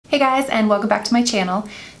Hey guys, and welcome back to my channel.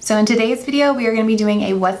 So in today's video, we are going to be doing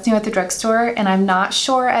a what's new at the drugstore, and I'm not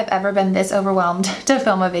sure I've ever been this overwhelmed to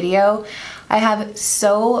film a video. I have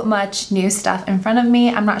so much new stuff in front of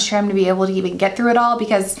me. I'm not sure I'm going to be able to even get through it all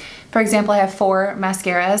because, for example, I have 4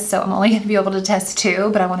 mascaras, so I'm only going to be able to test 2,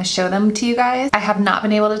 but I want to show them to you guys. I have not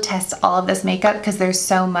been able to test all of this makeup because there's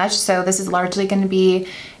so much, so this is largely going to be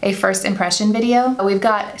a first impression video. We've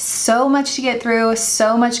got so much to get through,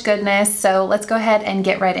 so much goodness, so let's go ahead and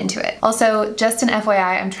get right into it. Also, just an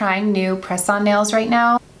FYI, I'm trying new press-on nails right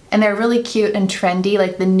now. And they're really cute and trendy,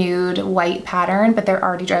 like the nude white pattern, but they're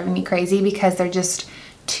already driving me crazy because they're just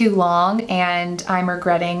too long and I'm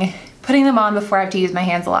regretting putting them on before I have to use my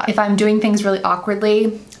hands a lot. If I'm doing things really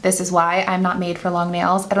awkwardly, this is why. I'm not made for long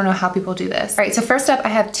nails. I don't know how people do this. All right, so first up, I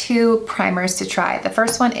have 2 primers to try. The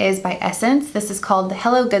first one is by Essence. This is called the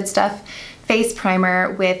Hello Good Stuff Face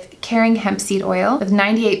Primer with Caring Hemp Seed Oil with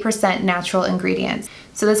 98% natural ingredients.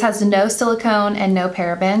 So this has no silicone and no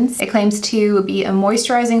parabens. It claims to be a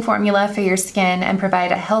moisturizing formula for your skin and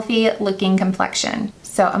provide a healthy looking complexion.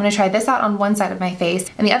 So I'm gonna try this out on one side of my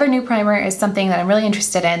face. And the other new primer is something that I'm really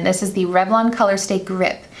interested in. This is the Revlon ColorStay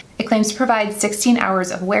Grip. It claims to provide 16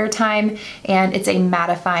 hours of wear time, and it's a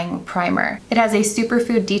mattifying primer. It has a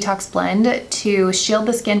superfood detox blend to shield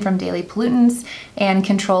the skin from daily pollutants and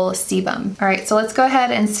control sebum. All right, so let's go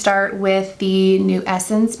ahead and start with the new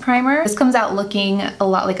Essence primer. This comes out looking a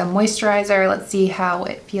lot like a moisturizer. Let's see how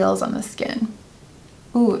it feels on the skin.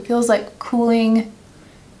 Ooh, it feels like cooling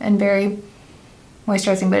and very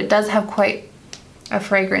moisturizing, but it does have quite a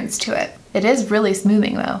fragrance to it. It is really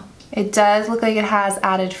smoothing though. It does look like it has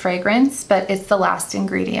added fragrance, but it's the last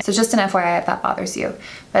ingredient. So just an FYI if that bothers you.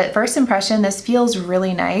 But first impression, this feels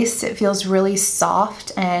really nice. It feels really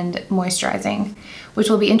soft and moisturizing, which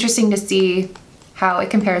will be interesting to see how it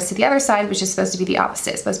compares to the other side, which is supposed to be the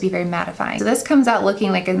opposite. It's supposed to be very mattifying. So this comes out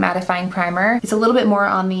looking like a mattifying primer. It's a little bit more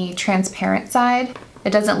on the transparent side.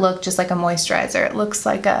 It doesn't look just like a moisturizer. It looks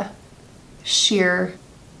like a sheer,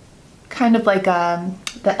 kind of like the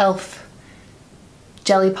e.l.f.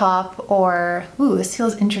 Jelly Pop, or, ooh, this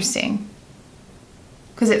feels interesting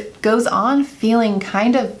because it goes on feeling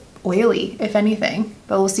kind of oily, if anything,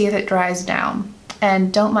 but we'll see if it dries down.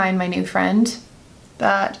 And don't mind my new friend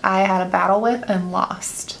that I had a battle with and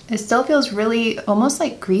lost. It still feels really almost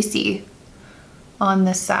like greasy on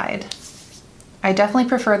this side. I definitely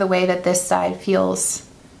prefer the way that this side feels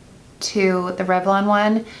to the Revlon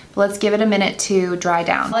one, but let's give it a minute to dry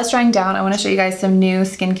down. While it's drying down, I want to show you guys some new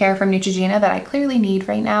skincare from Neutrogena that I clearly need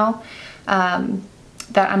right now,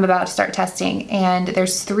 that I'm about to start testing, and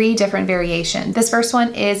there's 3 different variations. This first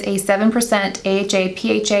one is a 7%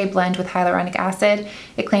 AHA/PHA blend with hyaluronic acid.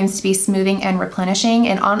 It claims to be smoothing and replenishing,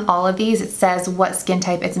 and on all of these it says what skin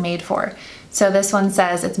type it's made for. So this one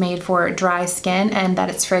says it's made for dry skin and that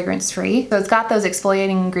it's fragrance free. So it's got those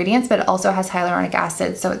exfoliating ingredients, but it also has hyaluronic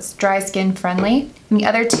acid, so it's dry skin friendly. And the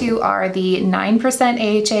other 2 are the 9%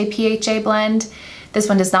 AHA/PHA blend. This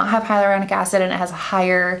one does not have hyaluronic acid and it has a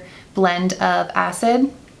higher blend of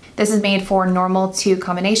acid. This is made for normal to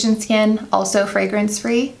combination skin, also fragrance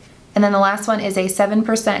free. And then the last one is a 7%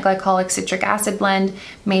 glycolic citric acid blend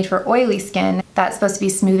made for oily skin. That's supposed to be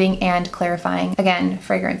smoothing and clarifying. Again,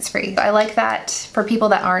 fragrance free. I like that for people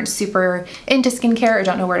that aren't super into skincare or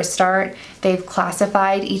don't know where to start, they've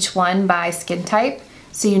classified each one by skin type,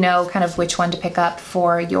 so you know kind of which one to pick up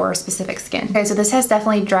for your specific skin. Okay, so this has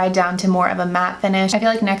definitely dried down to more of a matte finish. I feel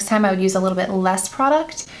like next time I would use a little bit less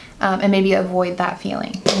product and maybe avoid that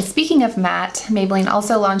feeling. And speaking of matte, Maybelline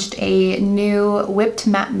also launched a new whipped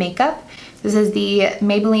matte makeup. This is the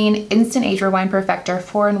Maybelline Instant Age Rewind Perfector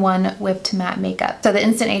 4-in-1 Whipped Matte Makeup. So the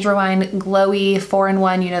Instant Age Rewind glowy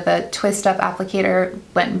 4-in-1, you know, the twist up applicator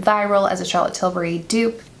went viral as a Charlotte Tilbury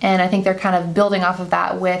dupe. And I think they're kind of building off of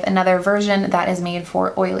that with another version that is made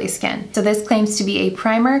for oily skin. So this claims to be a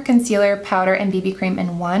primer, concealer, powder, and BB cream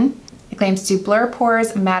in one. It claims to blur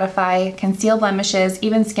pores, mattify, conceal blemishes,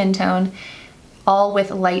 even skin tone, all with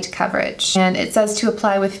light coverage. And it says to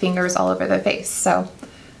apply with fingers all over the face. So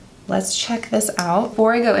let's check this out.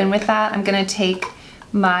 Before I go in with that, I'm gonna take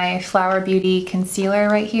my Flower Beauty concealer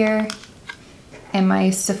right here and my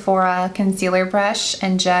Sephora concealer brush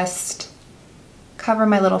and just cover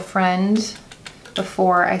my little friend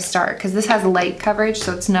before I start, because this has light coverage,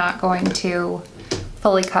 so it's not going to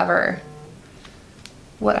fully cover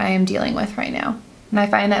what I am dealing with right now. And I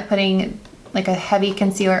find that putting like a heavy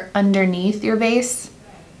concealer underneath your base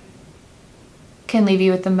can leave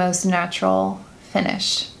you with the most natural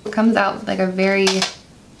finish. It comes out like a very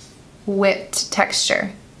whipped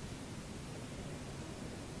texture.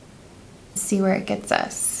 See where it gets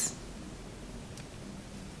us.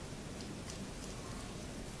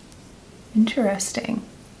 Interesting.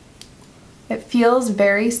 It feels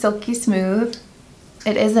very silky smooth.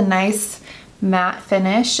 It is a nice matte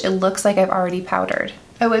finish. It looks like I've already powdered.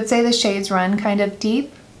 I would say the shades run kind of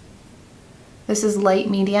deep. This is light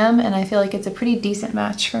medium, and I feel like it's a pretty decent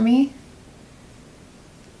match for me.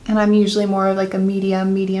 And I'm usually more of like a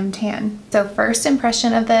medium tan. So first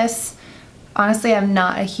impression of this, honestly, I'm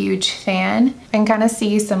not a huge fan. I can kind of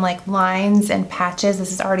see some like lines and patches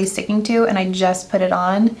this is already sticking to, and I just put it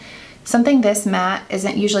on. Something this matte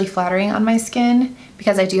isn't usually flattering on my skin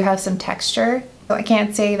because I do have some texture. So I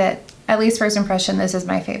can't say that, at least first impression, this is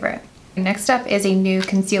my favorite. Next up is a new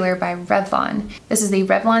concealer by Revlon. This is the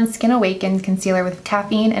Revlon Skin Awaken concealer with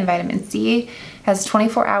caffeine and vitamin C. It has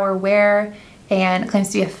 24-hour wear and claims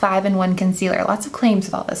to be a 5-in-1 concealer. Lots of claims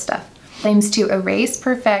with all this stuff. Claims to erase,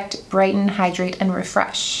 perfect, brighten, hydrate, and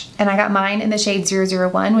refresh. And I got mine in the shade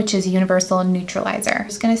 001, which is Universal Neutralizer. I'm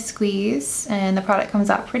just gonna squeeze, and the product comes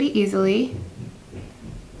out pretty easily.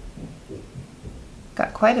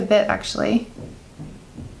 Got quite a bit, actually.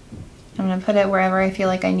 I'm gonna put it wherever I feel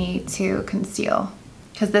like I need to conceal.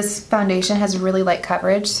 Because this foundation has really light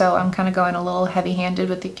coverage, so I'm kind of going a little heavy-handed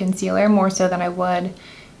with the concealer, more so than I would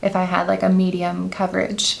if I had like a medium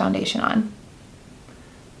coverage foundation on.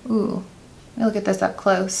 Ooh, let me look at this up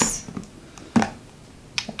close.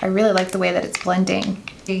 I really like the way that it's blending.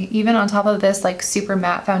 Even on top of this like super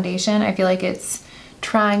matte foundation, I feel like it's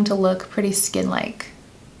trying to look pretty skin-like.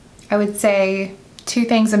 I would say two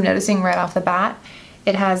things I'm noticing right off the bat.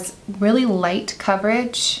 It has really light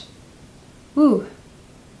coverage. Ooh,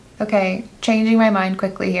 okay, changing my mind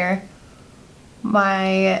quickly here.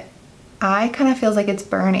 My eye kind of feels like it's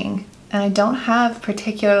burning, and I don't have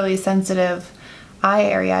particularly sensitive eye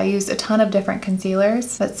area. I used a ton of different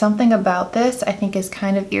concealers, but something about this I think is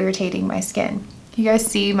kind of irritating my skin. You guys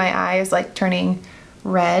see my eye is like turning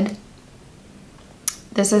red.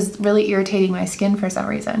 This is really irritating my skin for some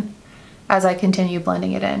reason as I continue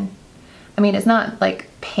blending it in. I mean, it's not like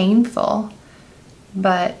painful,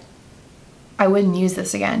 but I wouldn't use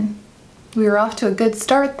this again. We were off to a good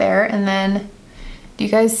start there, and then do you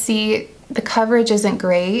guys see the coverage isn't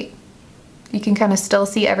great? You can kind of still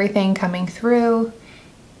see everything coming through,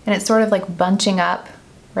 and it's sort of like bunching up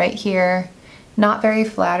right here. Not very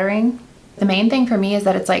flattering. The main thing for me is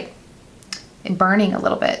that it's like burning a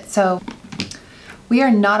little bit. So we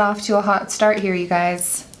are not off to a hot start here, you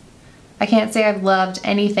guys. I can't say I've loved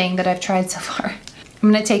anything that I've tried so far.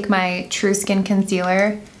 I'm gonna take my True Skin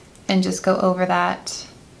concealer and just go over that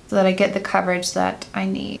so that I get the coverage that I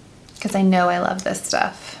need, because I know I love this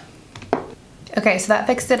stuff. Okay, so that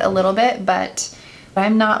fixed it a little bit, but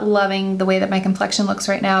I'm not loving the way that my complexion looks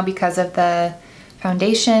right now because of the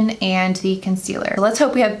foundation and the concealer. Let's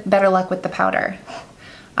hope we have better luck with the powder.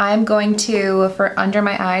 I'm going to, for under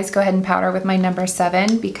my eyes, go ahead and powder with my number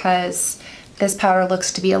 7 because this powder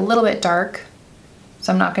looks to be a little bit dark,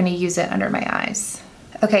 so I'm not going to use it under my eyes.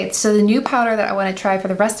 Okay, so the new powder that I want to try for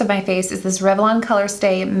the rest of my face is this Revlon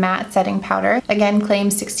ColorStay Matte Setting Powder. Again,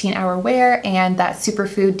 claims 16-hour wear and that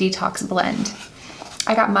superfood detox blend.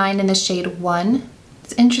 I got mine in the shade 1.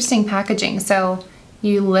 It's interesting packaging. So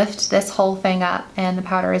you lift this whole thing up and the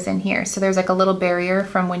powder is in here. So there's like a little barrier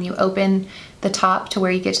from when you open the top to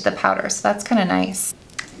where you get to the powder. So that's kind of nice.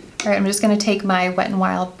 All right, I'm just going to take my Wet n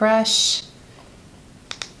Wild brush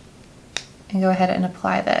and go ahead and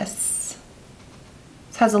apply this.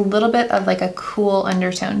 This has a little bit of like a cool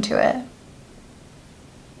undertone to it.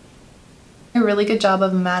 A really good job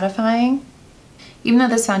of mattifying. Even though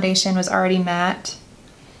this foundation was already matte,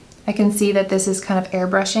 I can see that this is kind of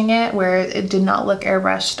airbrushing it where it did not look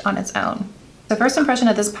airbrushed on its own. The first impression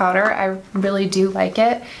of this powder, I really do like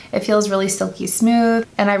it. It feels really silky smooth,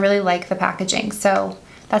 and I really like the packaging. So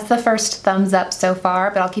that's the first thumbs up so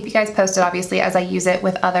far, but I'll keep you guys posted obviously as I use it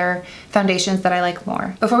with other foundations that I like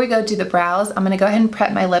more. Before we go do the brows, I'm gonna go ahead and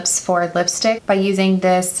prep my lips for lipstick by using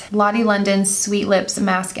this Lottie London Sweet Lips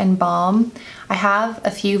Mask and Balm. I have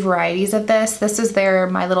a few varieties of this. This is their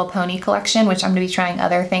My Little Pony collection, which I'm gonna be trying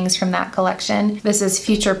other things from that collection. This is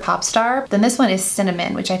Future Pop Star. Then this one is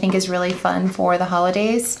Cinnamon, which I think is really fun for the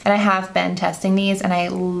holidays. And I have been testing these and I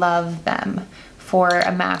love them for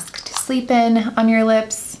a mask to sleep in on your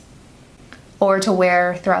lips or to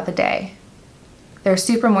wear throughout the day. They're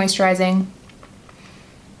super moisturizing.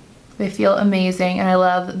 They feel amazing, and I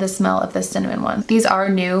love the smell of the cinnamon one. These are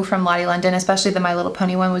new from Lottie London, especially the My Little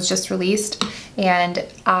Pony one was just released, and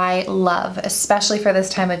I love, especially for this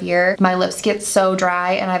time of year. My lips get so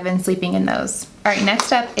dry, and I've been sleeping in those. All right,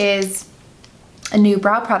 next up is a new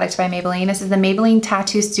brow product by Maybelline. This is the Maybelline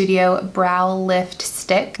Tattoo Studio Brow Lift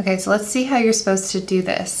Stick. Okay, so let's see how you're supposed to do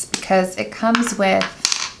this, because it comes with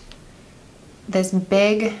this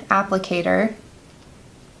big applicator,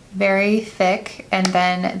 very thick, and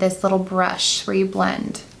then this little brush where you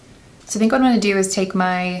blend. So I think what I'm gonna do is take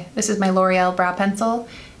this is my L'Oreal brow pencil,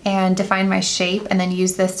 and define my shape, and then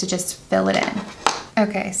use this to just fill it in.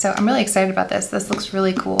 Okay, so I'm really excited about this. This looks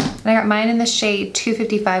really cool. And I got mine in the shade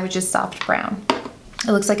 255, which is soft brown.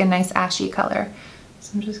 It looks like a nice ashy color.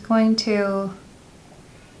 So I'm just going to,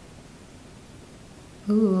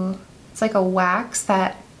 ooh, it's like a wax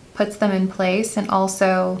that puts them in place and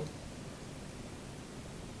also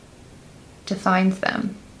defines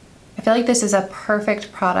them. I feel like this is a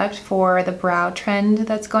perfect product for the brow trend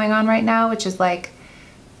that's going on right now, which is like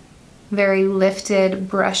very lifted,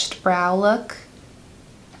 brushed brow look.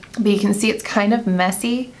 But you can see it's kind of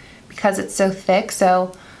messy because it's so thick.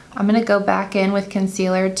 So I'm gonna go back in with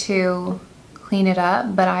concealer to clean it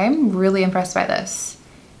up, but I'm really impressed by this.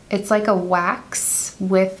 It's like a wax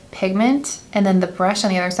with pigment, and then the brush on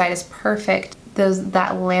the other side is perfect.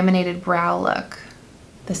 That laminated brow look.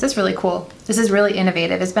 This is really cool. This is really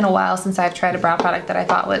innovative. It's been a while since I've tried a brow product that I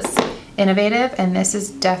thought was innovative, and this is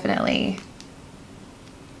definitely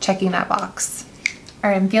checking that box. All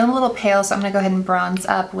right, I'm feeling a little pale, so I'm gonna go ahead and bronze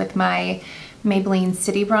up with my Maybelline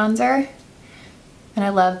City Bronzer. And I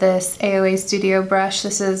love this AOA Studio brush.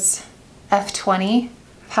 This is F20.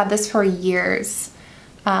 I've had this for years,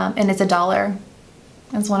 and it's $1.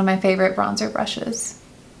 It's one of my favorite bronzer brushes.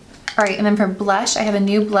 All right, and then for blush, I have a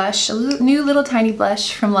new blush, a new little tiny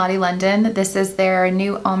blush from Lottie London. This is their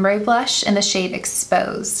new Ombre blush in the shade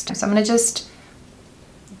Exposed. So I'm gonna just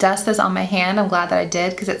dust this on my hand. I'm glad that I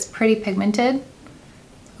did because it's pretty pigmented.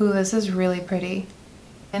 Ooh, this is really pretty.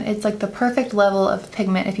 And it's like the perfect level of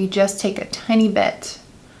pigment if you just take a tiny bit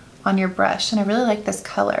on your brush. And I really like this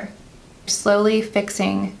color. Slowly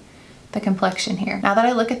fixing the complexion here. Now that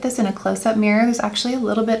I look at this in a close-up mirror, there's actually a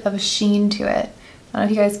little bit of a sheen to it. I don't know if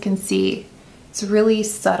you guys can see. It's really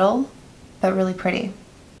subtle, but really pretty.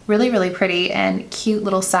 Really, really pretty and cute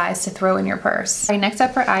little size to throw in your purse. All right, next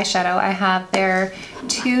up for eyeshadow, I have their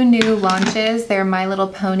 2 new launches. They're My Little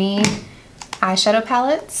Pony eyeshadow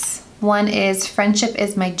palettes. One is Friendship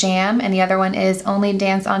Is My Jam, and the other one is Only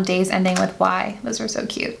Dance on Days Ending with Y. Those are so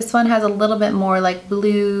cute. This one has a little bit more like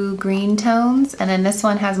blue-green tones, and then this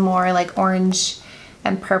one has more like orange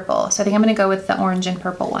and purple. So I think I'm gonna go with the orange and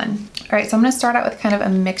purple one. All right, so I'm gonna start out with kind of a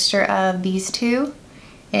mixture of these two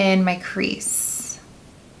in my crease.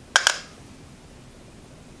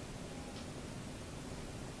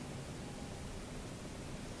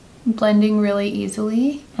 Blending really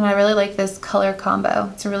easily, and I really like this color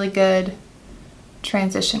combo. It's a really good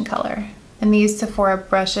transition color. And these Sephora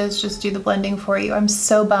brushes just do the blending for you. I'm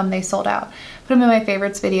so bummed they sold out. Put them in my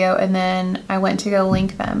favorites video, and then I went to go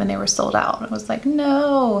link them and they were sold out. I was like,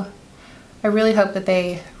 no. I really hope that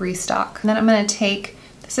they restock. And then I'm gonna take,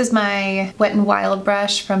 this is my Wet n Wild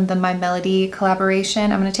brush from the My Melody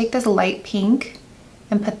collaboration. I'm gonna take this light pink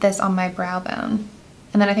and put this on my brow bone.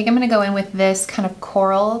 And then I think I'm gonna go in with this kind of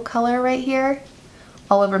coral color right here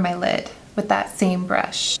all over my lid with that same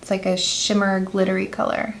brush. It's like a shimmer glittery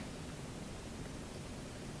color.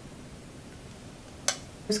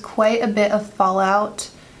 There's quite a bit of fallout,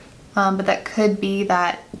 but that could be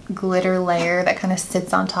that glitter layer that kind of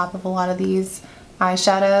sits on top of a lot of these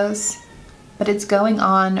eyeshadows, but it's going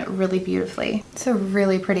on really beautifully. It's a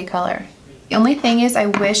really pretty color. The only thing is I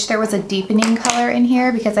wish there was a deepening color in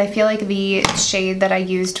here because I feel like the shade that I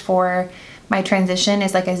used for my transition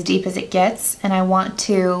is like as deep as it gets, and I want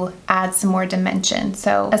to add some more dimension.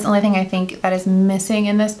 So that's the only thing I think that is missing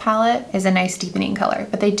in this palette is a nice deepening color.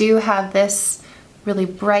 But they do have this really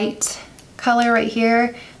bright color right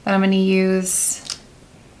here that I'm going to use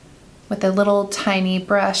with a little tiny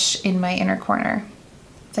brush in my inner corner.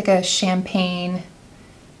 It's like a champagne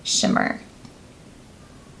shimmer.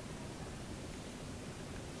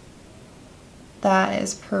 That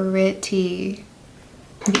is pretty.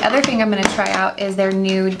 The other thing I'm gonna try out is their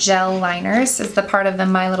new gel liners. It's the part of the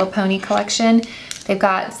My Little Pony collection. They've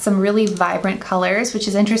got some really vibrant colors, which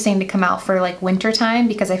is interesting to come out for like winter time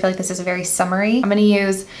because I feel like this is very summery. I'm gonna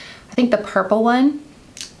use, I think, the purple one.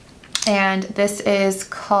 And this is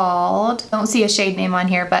called, I don't see a shade name on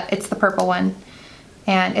here, but it's the purple one.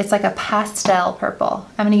 And it's like a pastel purple.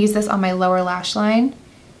 I'm gonna use this on my lower lash line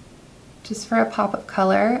just for a pop of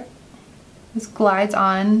color. This glides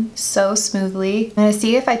on so smoothly. I'm gonna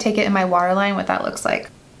see if I take it in my waterline what that looks like.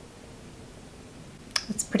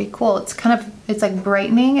 It's pretty cool. It's kind of, it's like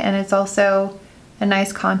brightening and it's also a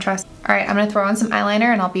nice contrast. All right, I'm gonna throw on some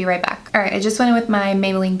eyeliner and I'll be right back. All right, I just went in with my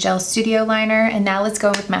Maybelline Gel Studio Liner, and now let's go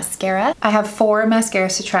with mascara. I have 4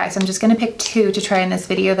 mascaras to try, so I'm just gonna pick 2 to try in this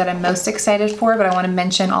video that I'm most excited for, but I wanna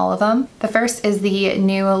mention all of them. The first is the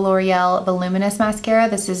new L'Oreal Voluminous mascara.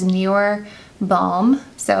 This is Noir Balm,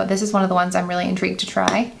 so this is one of the ones I'm really intrigued to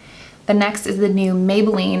try. The next is the new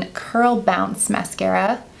Maybelline Curl Bounce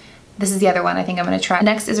mascara. This is the other one I think I'm gonna try.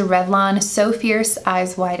 Next is Revlon So Fierce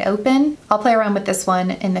Eyes Wide Open. I'll play around with this one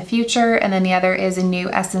in the future. And then the other is a new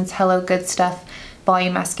Essence Hello Good Stuff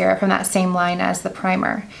Volume Mascara from that same line as the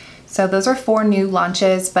primer. So those are 4 new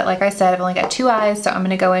launches, but like I said, I've only got 2 eyes, so I'm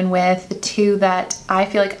gonna go in with the 2 that I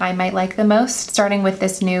feel like I might like the most, starting with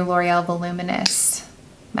this new L'Oreal Voluminous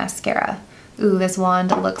mascara. Ooh, this wand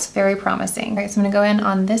looks very promising. All right, so I'm gonna go in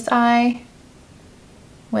on this eye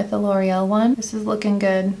with the L'Oreal one. This is looking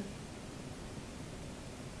good.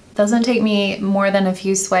 Doesn't take me more than a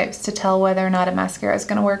few swipes to tell whether or not a mascara is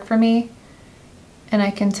gonna work for me. And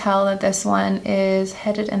I can tell that this one is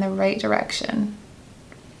headed in the right direction.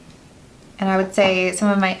 And I would say some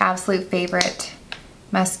of my absolute favorite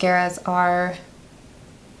mascaras are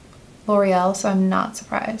L'Oreal, so I'm not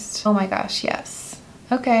surprised. Oh my gosh, yes.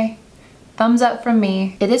 Okay, thumbs up from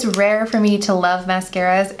me. It is rare for me to love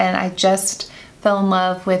mascaras, and I just fell in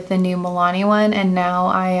love with the new Milani one, and now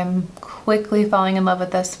I am quickly falling in love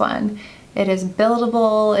with this one. It is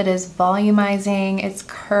buildable, it is volumizing, it's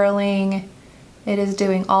curling, it is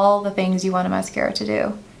doing all the things you want a mascara to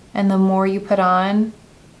do. And the more you put on,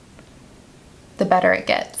 the better it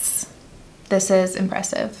gets. This is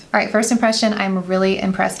impressive. All right, first impression, I'm really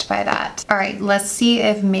impressed by that. All right, let's see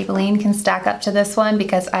if Maybelline can stack up to this one,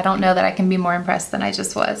 because I don't know that I can be more impressed than I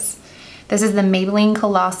just was. This is the Maybelline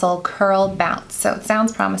Colossal Curl Bounce, so it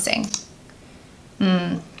sounds promising.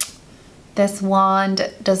 This wand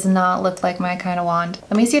does not look like my kind of wand.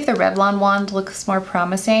 Let me see if the Revlon wand looks more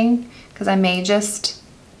promising, because I may just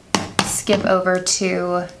skip over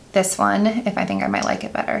to this one if I think I might like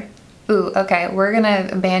it better. Ooh, okay, we're gonna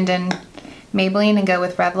abandon Maybelline and go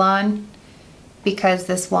with Revlon because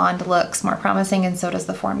this wand looks more promising, and so does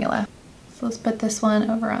the formula. So let's put this one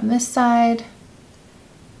over on this side.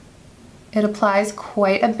 It applies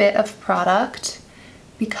quite a bit of product.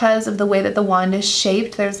 Because of the way that the wand is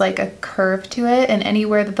shaped, there's like a curve to it, and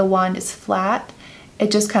anywhere that the wand is flat,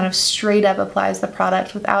 it just kind of straight up applies the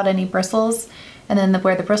product without any bristles, and then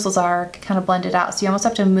where the bristles are kind of blended out. So you almost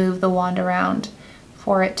have to move the wand around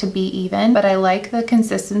for it to be even. But I like the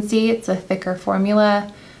consistency. It's a thicker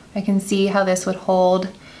formula. I can see how this would hold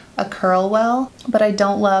a curl well, but I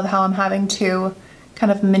don't love how I'm having to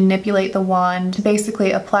kind of manipulate the wand to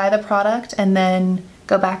basically apply the product and then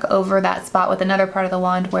go back over that spot with another part of the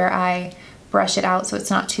wand where I brush it out so it's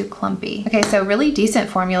not too clumpy. Okay, so really decent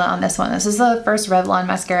formula on this one. This is the first Revlon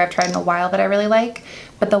mascara I've tried in a while that I really like,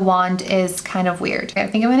 but the wand is kind of weird. I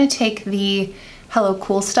think I'm gonna take the Hello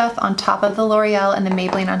Cool Stuff on top of the L'Oreal and the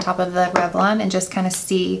Maybelline on top of the Revlon and just kind of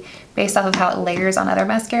see, based off of how it layers on other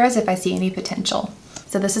mascaras, if I see any potential.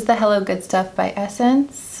 So this is the Hello Good Stuff by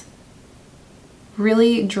Essence.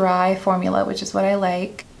 Really dry formula, which is what I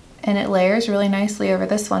like. And it layers really nicely over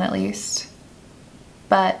this one at least.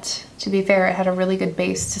 But to be fair, it had a really good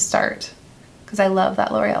base to start because I love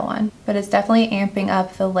that L'Oreal one. But it's definitely amping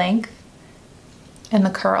up the length and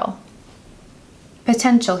the curl.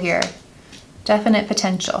 Potential here. Definite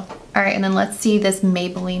potential. All right, and then let's see this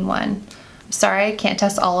Maybelline one. I'm sorry, I can't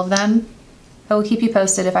test all of them. I will keep you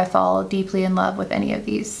posted if I fall deeply in love with any of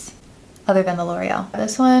these other than the L'Oreal.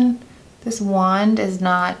 This one, this wand is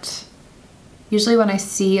not... Usually when I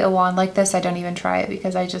see a wand like this, I don't even try it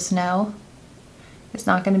because I just know it's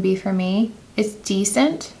not going to be for me. It's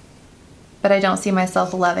decent, but I don't see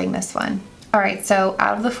myself loving this one. All right, so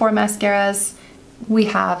out of the 4 mascaras, we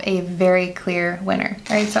have a very clear winner.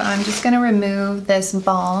 All right, so I'm just going to remove this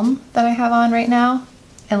balm that I have on right now,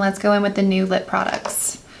 and let's go in with the new lip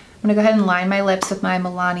products. I'm going to go ahead and line my lips with my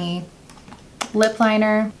Milani lip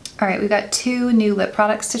liner. All right, we've got 2 new lip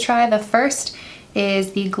products to try. The first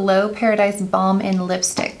is the Glow Paradise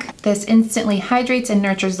Balm-in-Lipstick. This instantly hydrates and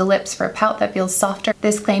nurtures the lips for a pout that feels softer.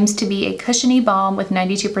 This claims to be a cushiony balm with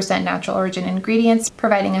 92% natural origin ingredients,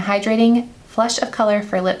 providing a hydrating flush of color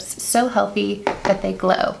for lips so healthy that they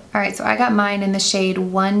glow. All right, so I got mine in the shade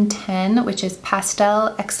 110, which is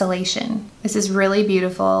Pastel Exhalation. This is really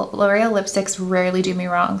beautiful. L'Oreal lipsticks rarely do me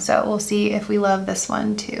wrong, so we'll see if we love this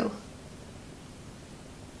one too.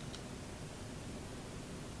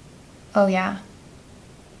 Oh yeah.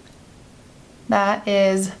 That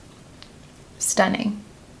is stunning.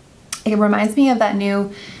 It reminds me of that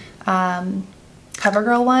new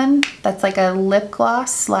CoverGirl one that's like a lip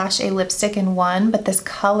gloss slash a lipstick in one, but this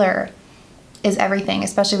color is everything,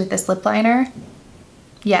 especially with this lip liner.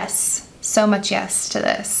 Yes, so much yes to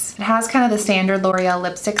this. It has kind of the standard L'Oreal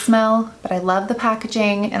lipstick smell, but I love the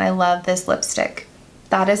packaging and I love this lipstick.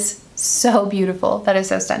 That is so beautiful. That is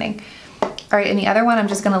so stunning. All right, and the other one I'm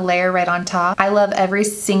just gonna layer right on top. I love every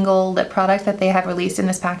single lip product that they have released in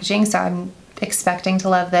this packaging, so I'm expecting to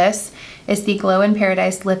love this. It's the Glow in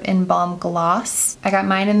Paradise Lip in Balm-Gloss. I got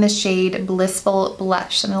mine in the shade Blissful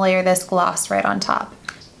Blush. I'm gonna layer this gloss right on top.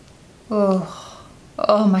 Oh,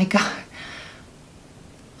 oh my God.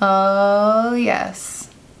 Oh yes.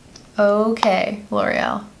 Okay,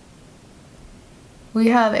 L'Oreal. We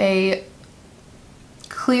have a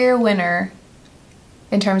clear winner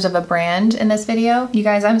in terms of a brand in this video. You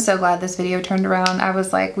guys, I'm so glad this video turned around. I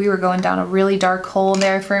was like, we were going down a really dark hole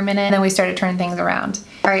there for a minute, and then we started turning things around.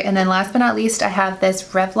 All right, and then last but not least, I have this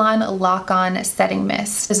Revlon Lock-On Setting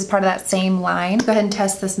Mist. This is part of that same line. Go ahead and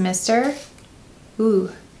test this mister.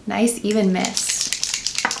 Ooh, nice even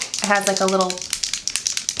mist. It has like a little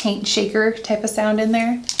paint shaker type of sound in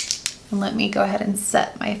there. And let me go ahead and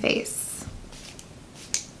set my face.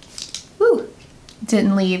 Ooh.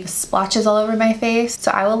 Didn't leave splotches all over my face.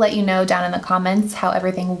 So I will let you know down in the comments how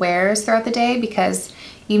everything wears throughout the day, because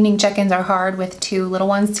evening check-ins are hard with 2 little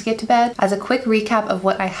ones to get to bed. As a quick recap of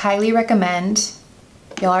what I highly recommend,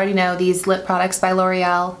 you'll already know these lip products by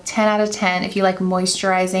L'Oreal, 10 out of 10 if you like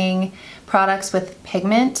moisturizing products with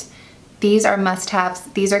pigment. These are must-haves.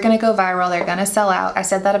 These are gonna go viral. They're gonna sell out. I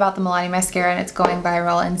said that about the Milani mascara and it's going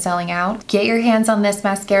viral and selling out. Get your hands on this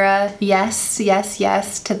mascara. Yes, yes,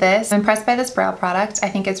 yes to this. I'm impressed by this brow product. I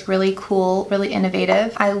think it's really cool, really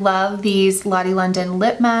innovative. I love these Lottie London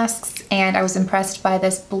lip masks, and I was impressed by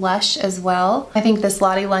this blush as well. I think this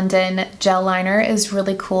Lottie London gel liner is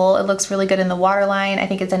really cool. It looks really good in the waterline. I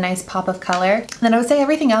think it's a nice pop of color. And then I would say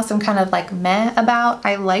everything else I'm kind of like meh about.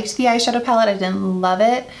 I liked the eyeshadow palette. I didn't love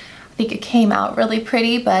it. I think it came out really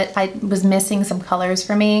pretty, but I was missing some colors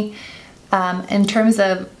for me. In terms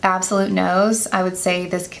of absolute no's, I would say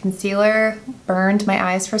this concealer burned my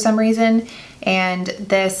eyes for some reason, and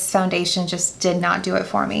this foundation just did not do it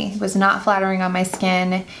for me. It was not flattering on my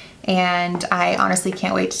skin, and I honestly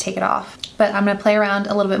can't wait to take it off. But I'm gonna play around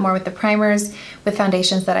a little bit more with the primers, with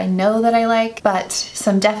foundations that I know that I like, but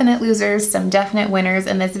some definite losers, some definite winners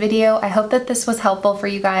in this video. I hope that this was helpful for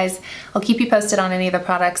you guys. I'll keep you posted on any of the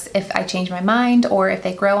products if I change my mind or if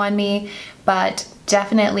they grow on me, but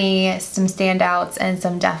definitely some standouts and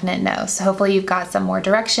some definite no's. So hopefully you've got some more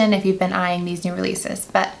direction if you've been eyeing these new releases.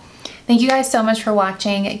 But thank you guys so much for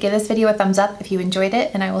watching. Give this video a thumbs up if you enjoyed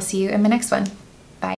it, and I will see you in my next one.